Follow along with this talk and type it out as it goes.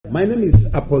My name is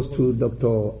Apostle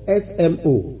Dr.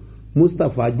 S.M.O.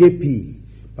 Mustapha J.P.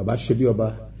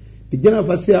 Babasebioba, the General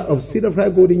Overseer of Cedar of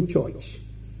Fire Golden Church,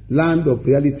 Land of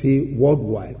Reality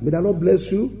Worldwide. May the Lord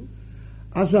bless you.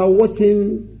 As you are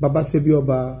watching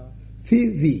Babasebioba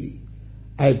TV,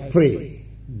 I pray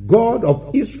God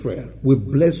of Israel will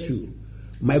bless you.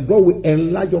 My God will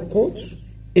enlarge your courts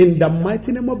in the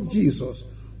mighty name of Jesus.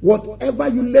 Whatever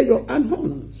you lay your hand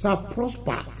on shall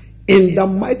prosper in the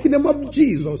mighty name of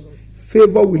Jesus.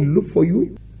 Favor will look for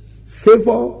you.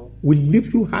 Favor will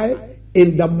lift you high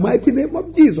in the mighty name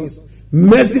of Jesus.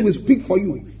 Mercy will speak for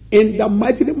you in the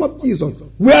mighty name of Jesus.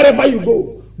 Wherever you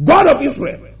go, God of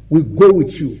Israel will go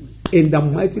with you in the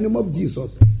mighty name of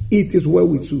Jesus. It is well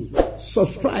with you.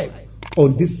 Subscribe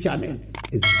on this channel.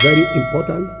 It's very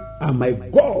important, and my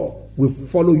God will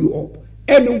follow you up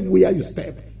anywhere you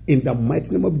step in the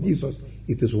mighty name of Jesus.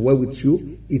 It is well with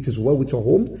you. It is well with your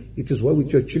home. It is well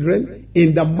with your children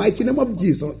in the mighty name of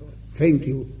Jesus. Thank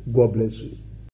you. God bless you.